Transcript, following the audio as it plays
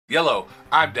Yellow,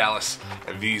 I'm Dallas,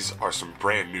 and these are some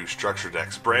brand new structure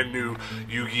decks. Brand new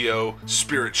Yu-Gi-Oh!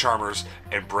 Spirit Charmers,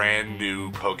 and brand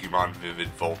new Pokemon Vivid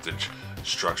Voltage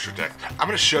structure deck. I'm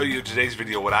going to show you in today's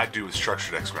video what I do with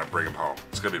structure decks when I bring them home.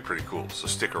 It's going to be pretty cool, so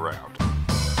stick around.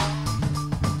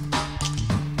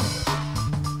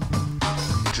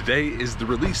 Today is the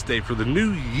release day for the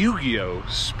new Yu-Gi-Oh!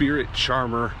 Spirit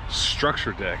Charmer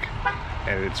structure deck.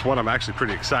 And it's one I'm actually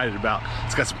pretty excited about.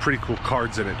 It's got some pretty cool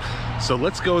cards in it. So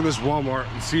let's go in this Walmart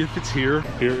and see if it's here.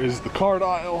 Here is the card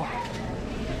aisle.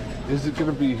 Is it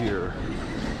gonna be here?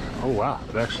 Oh wow,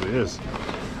 it actually is.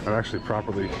 I'm actually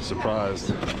properly surprised.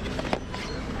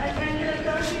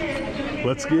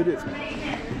 Let's get it.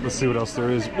 Let's see what else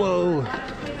there is. Whoa,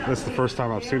 that's the first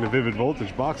time I've seen a Vivid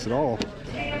Voltage box at all.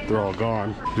 They're all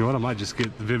gone. You know what, I might just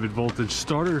get the Vivid Voltage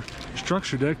starter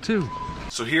structure deck too.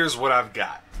 So here's what I've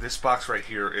got. This box right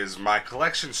here is my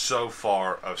collection so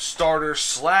far of starter /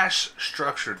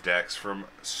 structure decks from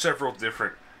several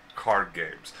different card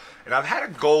games. And I've had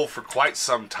a goal for quite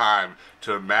some time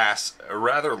to amass a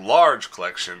rather large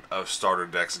collection of starter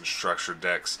decks and structure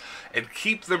decks and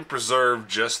keep them preserved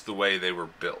just the way they were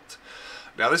built.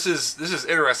 Now this is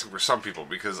interesting for some people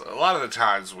because a lot of the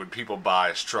times when people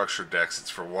buy structure decks, it's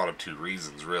for one of two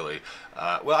reasons really.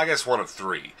 Well, I guess one of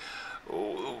three.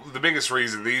 The biggest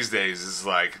reason these days is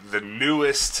like the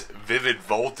newest Vivid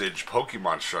Voltage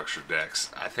Pokemon structure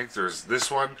decks. I think there's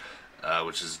this one,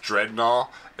 which is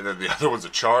Dreadnought, and then the other one's a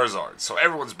Charizard. So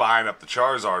everyone's buying up the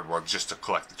Charizard ones just to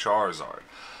collect the Charizard.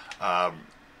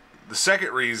 The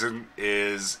second reason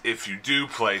is if you do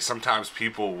play, sometimes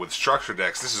people with structure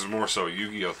decks, this is more so a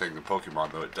Yu-Gi-Oh thing than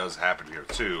Pokemon, though it does happen here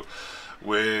too.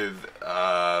 With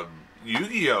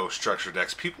Yu-Gi-Oh structure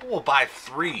decks, people will buy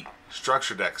 3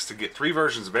 structure decks to get 3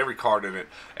 versions of every card in it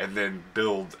and then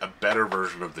build a better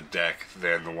version of the deck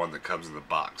than the one that comes in the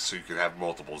box, so you can have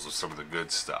multiples of some of the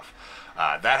good stuff.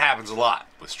 That happens a lot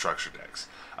with structure decks.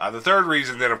 The third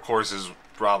reason then, of course, is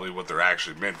probably what they're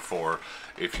actually meant for.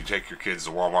 If you take your kids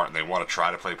to Walmart and they want to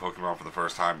try to play Pokemon for the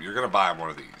first time, you're going to buy them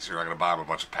one of these. You're not going to buy them a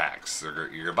bunch of packs. You're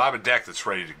going to buy them a deck that's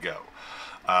ready to go.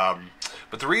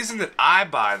 But the reason that I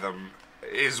buy them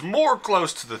is more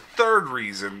close to the third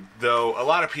reason, though a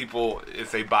lot of people, if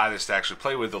they buy this to actually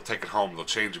play with, they'll take it home, they'll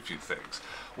change a few things.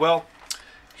 Well,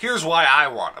 here's why I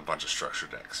want a bunch of structure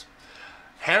decks.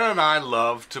 Hannah and I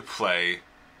love to play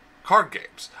card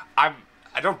games. I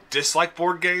don't dislike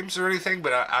board games or anything,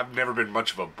 but I've never been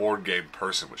much of a board game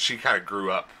person, which she kind of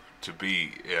grew up to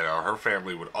be. You know, her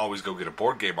family would always go get a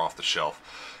board game off the shelf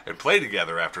and play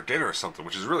together after dinner or something,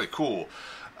 which is really cool.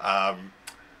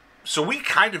 So we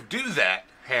kind of do that,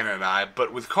 Hannah and I,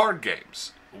 but with card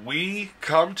games. We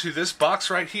come to this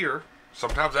box right here,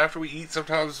 sometimes after we eat,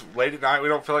 sometimes late at night, we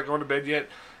don't feel like going to bed yet,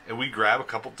 and we grab a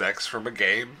couple decks from a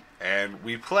game and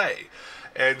we play.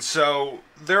 And so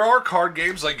there are card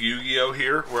games like Yu-Gi-Oh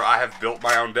here where I have built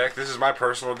my own deck. This is my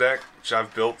personal deck, which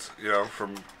I've built, you know,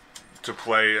 to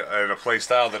play in a play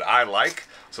style that I like.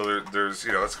 So there's,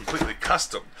 you know, it's completely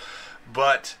custom.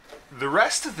 But the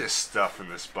rest of this stuff in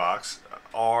this box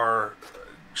are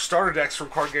starter decks from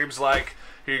card games like,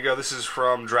 here you go, this is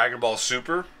from Dragon Ball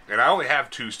Super, and I only have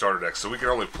 2 starter decks, so we can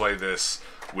only play this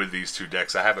with these 2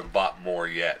 decks. I haven't bought more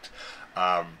yet.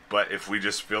 But if we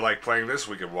just feel like playing this,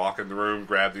 we can walk in the room,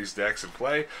 grab these decks, and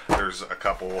play. There's a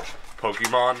couple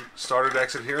Pokemon starter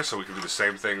decks in here, so we can do the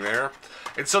same thing there.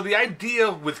 And so the idea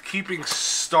with keeping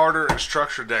starter and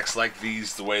structure decks like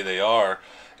these the way they are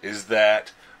is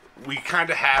that we kind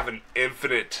of have an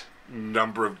infinite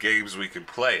number of games we can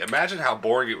play. Imagine how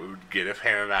boring it would get if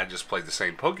Hannah and I just played the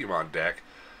same Pokemon deck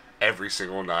every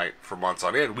single night for months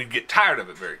on end. We'd get tired of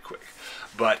it very quick.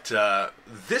 But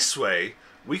this way,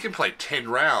 we can play 10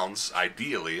 rounds,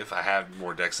 ideally, if I have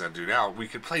more decks than I do now. We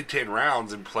could play 10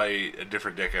 rounds and play a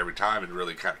different deck every time and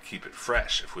really kind of keep it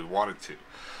fresh if we wanted to.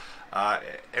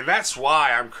 And that's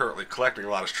why I'm currently collecting a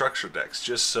lot of structure decks,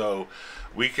 just so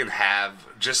we can have,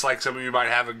 just like some of you might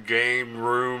have a game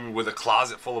room with a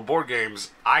closet full of board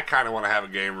games, I kind of want to have a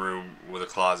game room with a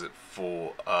closet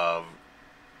full of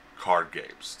card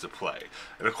games to play.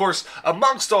 And of course,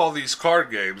 amongst all these card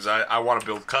games, I want to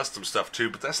build custom stuff too,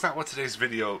 but that's not what today's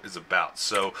video is about.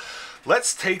 So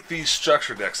let's take these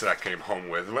structure decks that I came home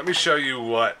with, and let me show you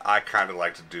what I kind of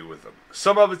like to do with them.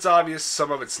 Some of it's obvious,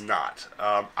 some of it's not.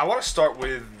 I want to start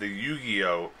with the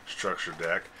Yu-Gi-Oh structure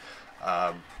deck.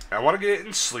 I want to get it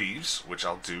in sleeves, which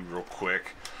I'll do real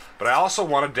quick. But I also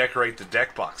want to decorate the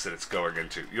deck box that it's going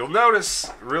into. You'll notice,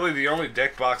 really the only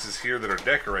deck boxes here that are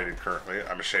decorated currently,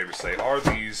 I'm ashamed to say, are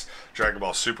these Dragon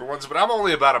Ball Super ones. But I'm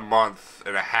only about a month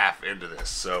and a half into this.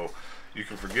 So, you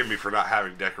can forgive me for not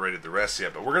having decorated the rest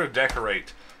yet, but we're going to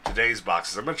decorate today's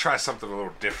boxes. I'm going to try something a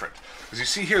little different. As you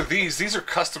see here, these are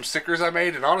custom stickers I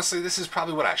made, and honestly, this is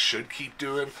probably what I should keep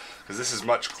doing, because this is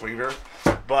much cleaner.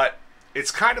 But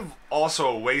it's kind of also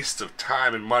a waste of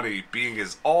time and money, being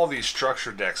as all these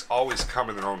structure decks always come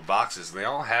in their own boxes, and they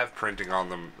all have printing on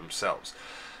them themselves.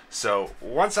 So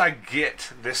once I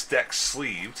get this deck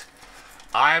sleeved,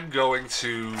 I'm going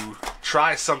to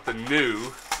try something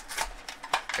new,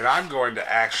 and I'm going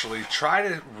to actually try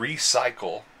to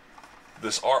recycle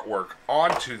this artwork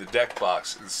onto the deck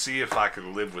box and see if I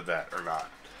can live with that or not.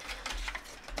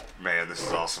 Man, this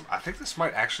is awesome. I think this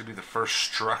might actually be the first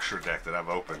structure deck that I've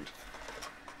opened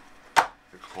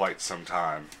in quite some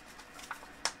time.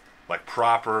 Like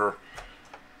proper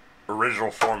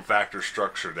original form factor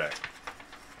structure deck.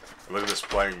 Look at this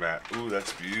playing mat. Ooh,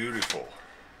 that's beautiful.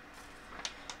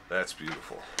 That's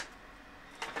beautiful.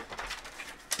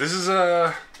 This is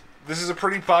a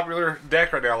pretty popular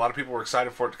deck right now. A lot of people were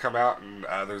excited for it to come out, and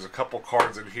there's a couple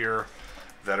cards in here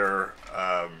that are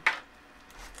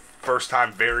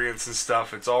first-time variants and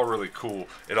stuff. It's all really cool.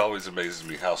 It always amazes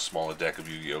me how small a deck of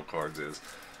Yu-Gi-Oh cards is.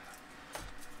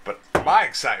 But my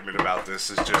excitement about this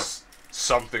is just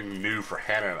something new for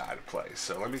Hannah and I to play.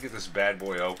 So let me get this bad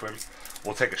boy open.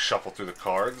 We'll take a shuffle through the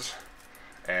cards,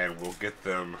 and we'll get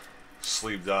them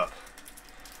sleeved up.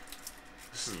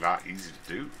 This is not easy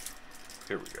to do.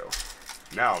 Here we go.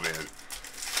 Now I'm in.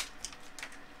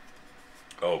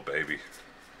 Oh, baby.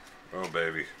 Oh,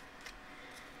 baby.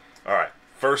 Alright.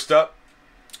 First up,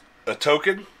 a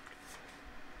token.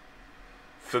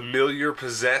 Familiar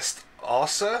Possessed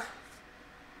Asa.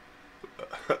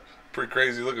 Pretty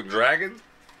crazy looking dragon.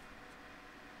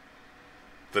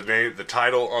 The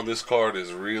title on this card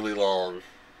is really long.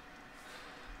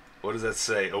 What does that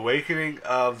say? Awakening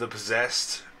of the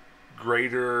Possessed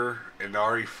Greater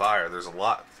Inari Fire. There's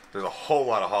a whole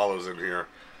lot of hollows in here.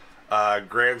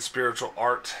 Grand Spiritual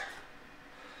Art.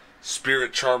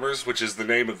 Spirit Charmers, which is the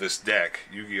name of this deck.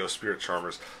 Yu-Gi-Oh! Spirit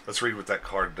Charmers. Let's read what that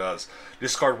card does.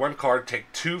 Discard one card,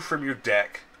 take two from your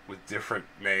deck with different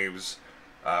names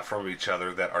from each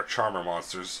other that are Charmer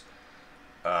monsters.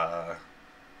 Add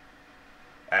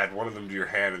one of them to your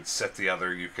hand and set the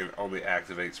other. You can only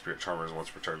activate Spirit Charmers once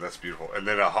per turn. That's beautiful. And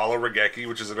then a Hollow Regeki,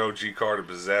 which is an OG card, a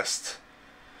Possessed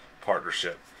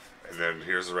Partnership. And then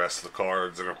here's the rest of the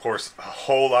cards. And of course, a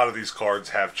whole lot of these cards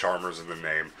have Charmers in the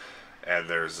name. And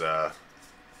there's a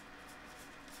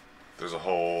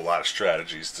whole lot of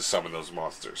strategies to summon those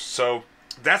monsters. So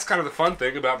that's kind of the fun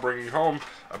thing about bringing home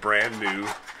a brand new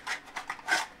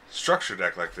structure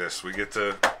deck like this. We get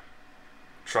to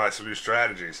try some new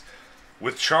strategies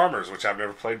with Charmers, which I've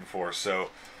never played before. So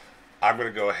I'm going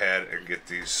to go ahead and get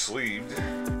these sleeved.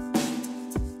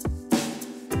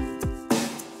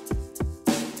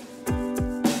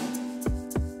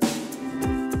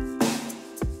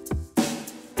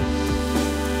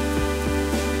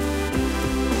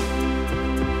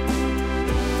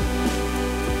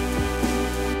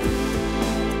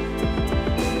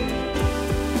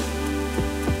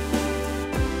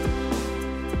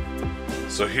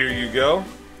 So here you go,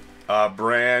 a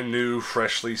brand new,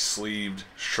 freshly sleeved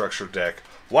structure deck.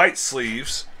 White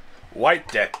sleeves,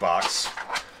 white deck box.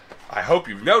 I hope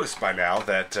you've noticed by now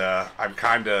that I'm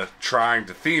kind of trying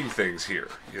to theme things here,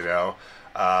 you know.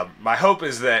 My hope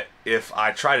is that if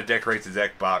I try to decorate the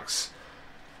deck box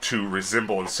to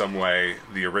resemble in some way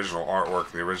the original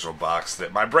artwork in the original box,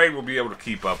 that my brain will be able to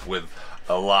keep up with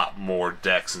a lot more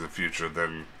decks in the future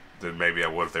than maybe I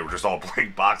would if they were just all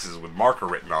blank boxes with marker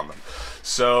written on them.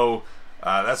 So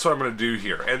that's what I'm going to do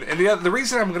here. And the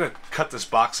reason I'm going to cut this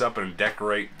box up and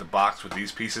decorate the box with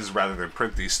these pieces rather than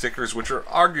print these stickers, which are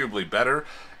arguably better,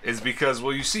 is because,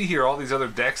 well, you see here all these other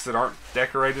decks that aren't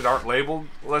decorated, aren't labeled.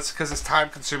 Well, that's because it's time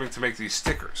consuming to make these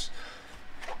stickers.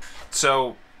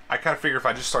 So I kind of figure if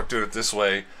I just start doing it this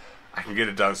way, I can get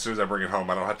it done as soon as I bring it home.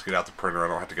 I don't have to get out the printer, I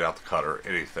don't have to get out the cutter or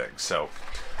anything. So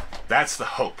that's the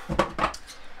hope.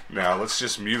 Now let's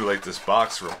just mutilate this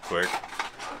box real quick.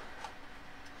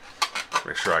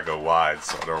 Make sure I go wide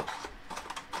so I don't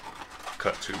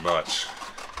cut too much.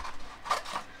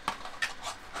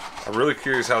 I'm really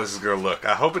curious how this is going to look.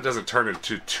 I hope it doesn't turn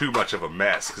into too much of a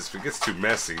mess, because if it gets too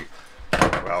messy,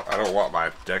 well, I don't want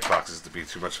my deck boxes to be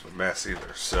too much of a mess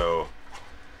either. So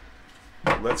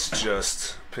let's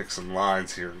just pick some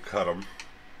lines here and cut them.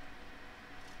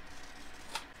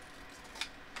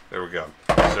 There we go.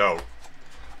 So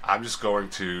I'm just going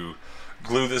to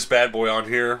glue this bad boy on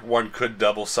here. One could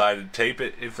double-sided tape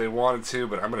it if they wanted to,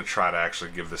 but I'm going to try to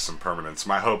actually give this some permanence.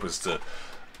 My hope is to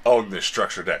own this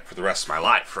structure deck for the rest of my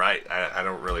life, right? I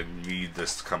don't really need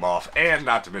this to come off. And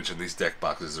not to mention, these deck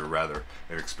boxes are rather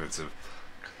inexpensive.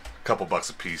 A couple bucks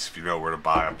a piece if you know where to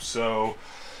buy them. So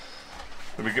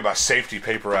let me get my safety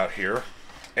paper out here.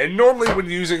 And normally when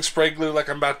using spray glue like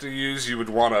I'm about to use, you would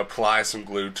want to apply some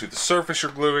glue to the surface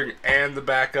you're gluing and the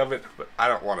back of it, but I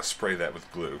don't want to spray that with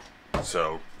glue.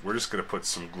 So we're just going to put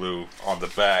some glue on the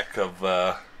back of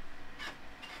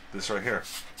this right here.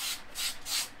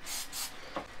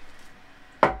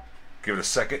 Give it a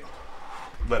second,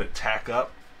 let it tack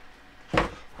up.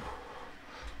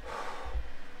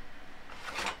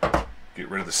 Get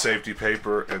rid of the safety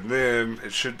paper, and then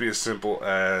it should be as simple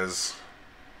as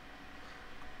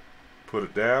put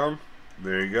it down.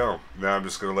 There you go. Now I'm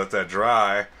just going to let that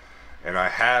dry, and I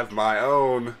have my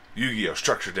own Yu-Gi-Oh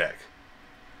structure deck,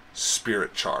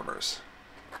 Spirit Charmers.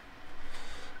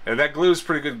 And that glue is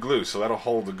pretty good glue, so that'll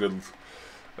hold a good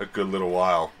little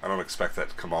while. I don't expect that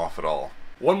to come off at all.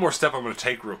 One more step I'm going to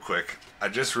take real quick. I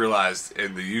just realized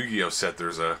in the Yu-Gi-Oh set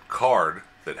there's a card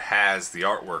that has the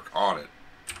artwork on it.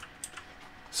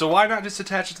 So why not just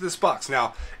attach it to this box?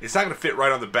 Now, it's not going to fit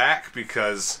right on the back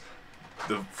because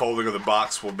the folding of the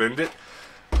box will bend it,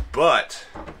 but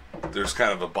there's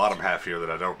kind of a bottom half here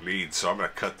that I don't need, so I'm going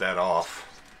to cut that off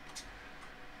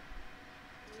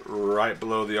right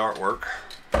below the artwork.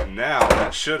 And now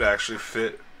that should actually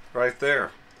fit right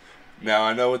there. Now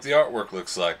I know what the artwork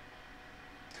looks like.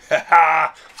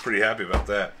 Pretty happy about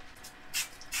that.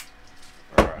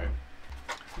 Alright,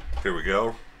 here we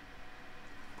go.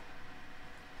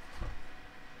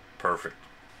 Perfect.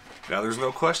 Now there's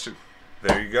no question.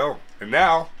 There you go. And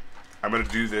now I'm going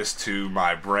to do this to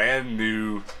my brand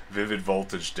new Vivid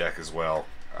Voltage deck as well.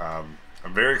 I'm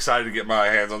very excited to get my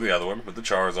hands on the other one with the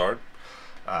Charizard.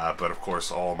 But of course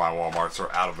all my Walmarts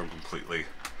are out of them completely.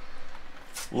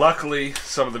 Luckily,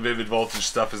 some of the Vivid Voltage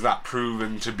stuff is not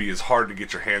proven to be as hard to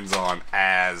get your hands on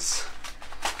as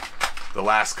the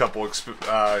last couple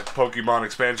Pokemon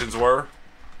expansions were.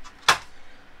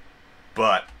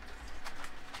 But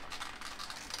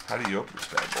how do you open this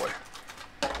bad boy?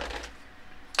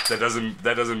 That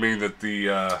doesn't mean that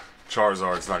the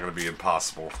Charizard's not going to be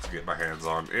impossible to get my hands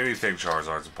on. Anything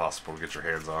Charizard's impossible to get your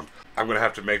hands on. I'm going to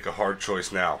have to make a hard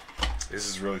choice now. This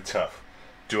is really tough.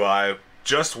 Do I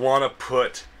just want to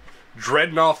put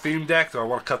Dreadnought theme deck? Do I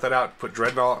want to cut that out and put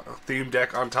Dreadnought theme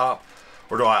deck on top?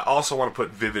 Or do I also want to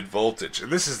put Vivid Voltage?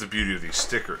 And this is the beauty of these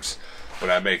stickers when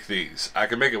I make these. I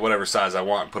can make it whatever size I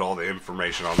want and put all the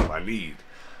information on that I need.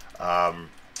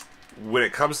 When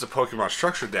it comes to Pokemon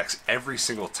structure decks, every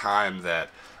single time that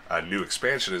a new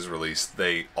expansion is released,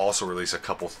 they also release a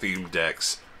couple theme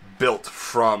decks built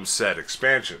from said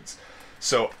expansions.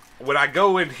 So when I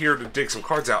go in here to dig some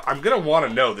cards out, I'm going to want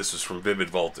to know this is from Vivid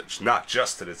Voltage, not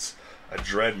just that it's a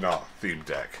Dreadnought theme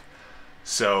deck.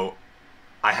 So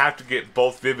I have to get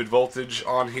both Vivid Voltage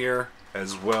on here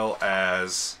as well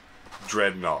as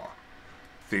Dreadnought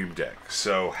theme deck.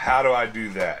 So how do I do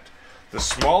that? The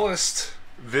smallest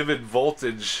Vivid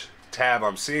Voltage tab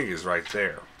I'm seeing is right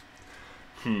there.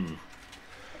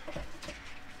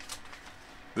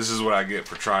 This is what I get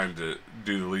for trying to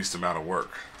do the least amount of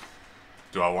work.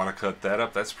 Do I want to cut that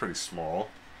up? That's pretty small.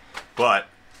 But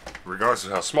regardless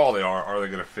of how small they are they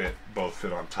going to fit? Both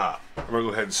fit on top. I'm going to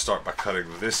go ahead and start by cutting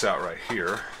this out right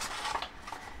here.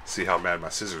 See how mad my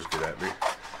scissors get at me.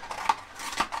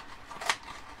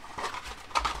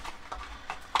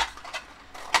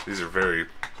 These are very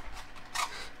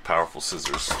powerful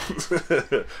scissors.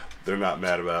 They're not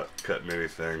mad about cutting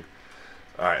anything.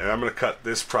 Alright, and I'm going to cut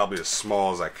this probably as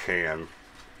small as I can,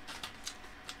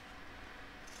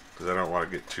 because I don't want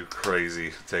to get too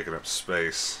crazy taking up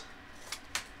space.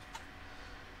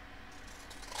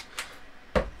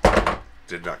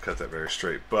 Did not cut that very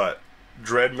straight, but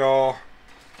Dreadnought,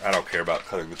 I don't care about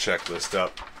cutting the checklist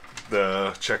up.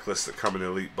 The checklists that come in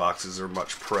elite boxes are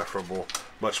much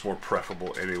more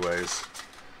preferable anyways.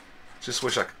 Just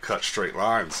wish I could cut straight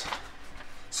lines.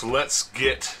 So let's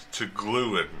get to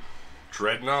gluing.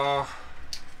 Dreadnought,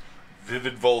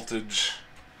 Vivid Voltage.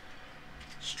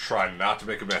 Just try not to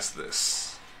make a mess of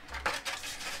this.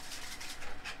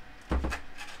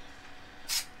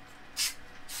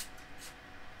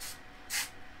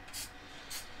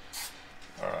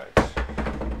 Alright.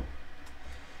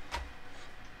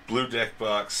 Blue deck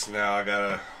box. Now I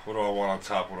gotta, what do I want on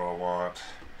top? What do I want?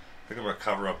 I think I'm gonna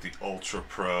cover up the Ultra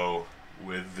Pro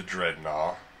with the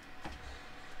Dreadnought.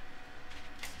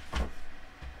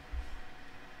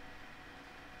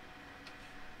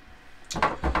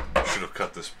 Should have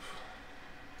cut this.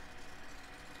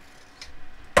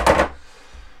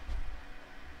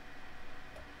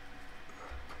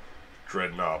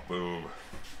 Dreadnought, boom.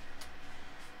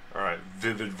 Alright,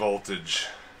 Vivid Voltage.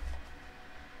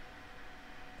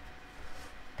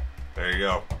 There you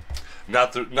go.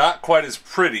 Not quite as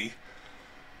pretty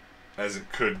as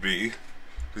it could be.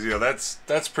 Because, you know,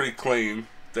 that's pretty clean.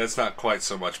 That's not quite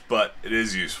so much, but it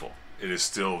is useful. It is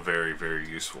still very, very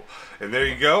useful. And there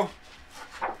you go.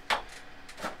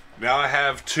 Now I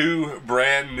have 2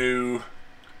 brand new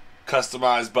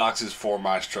customized boxes for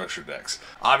my structure decks.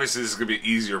 Obviously, this is going to be an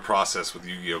easier process with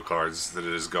Yu-Gi-Oh cards than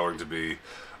it is going to be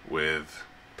with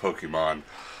Pokemon.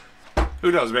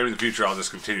 Who knows, maybe in the future I'll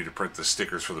just continue to print the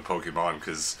stickers for the Pokemon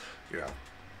because, you know,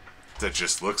 that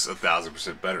just looks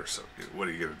 1,000% better. So what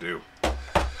are you going to do?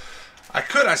 I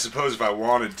could, I suppose, if I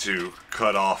wanted to,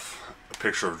 cut off a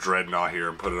picture of Dreadnought here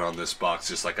and put it on this box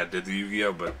just like I did the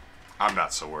Yu-Gi-Oh, but I'm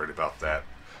not so worried about that.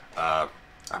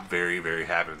 I'm very, very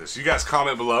happy with this. You guys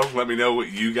comment below. Let me know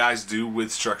what you guys do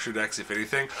with structure decks, if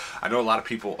anything. I know a lot of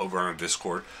people over on our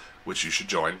Discord, which you should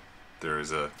join. There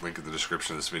is a link in the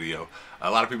description of this video.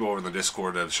 A lot of people over in the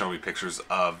Discord have shown me pictures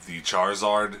of the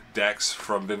Charizard decks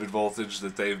from Vivid Voltage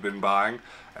that they've been buying,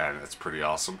 and it's pretty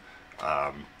awesome.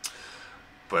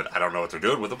 But I don't know what they're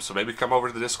doing with them, so maybe come over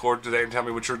to the Discord today and tell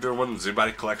me what you're doing with them. Does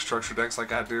anybody collect structure decks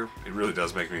like I do? It really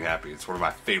does make me happy. It's one of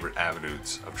my favorite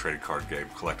avenues of trading card game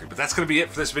collecting. But that's going to be it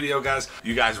for this video, guys.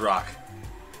 You guys rock.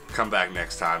 Come back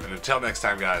next time. And until next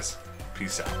time, guys,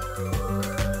 peace out.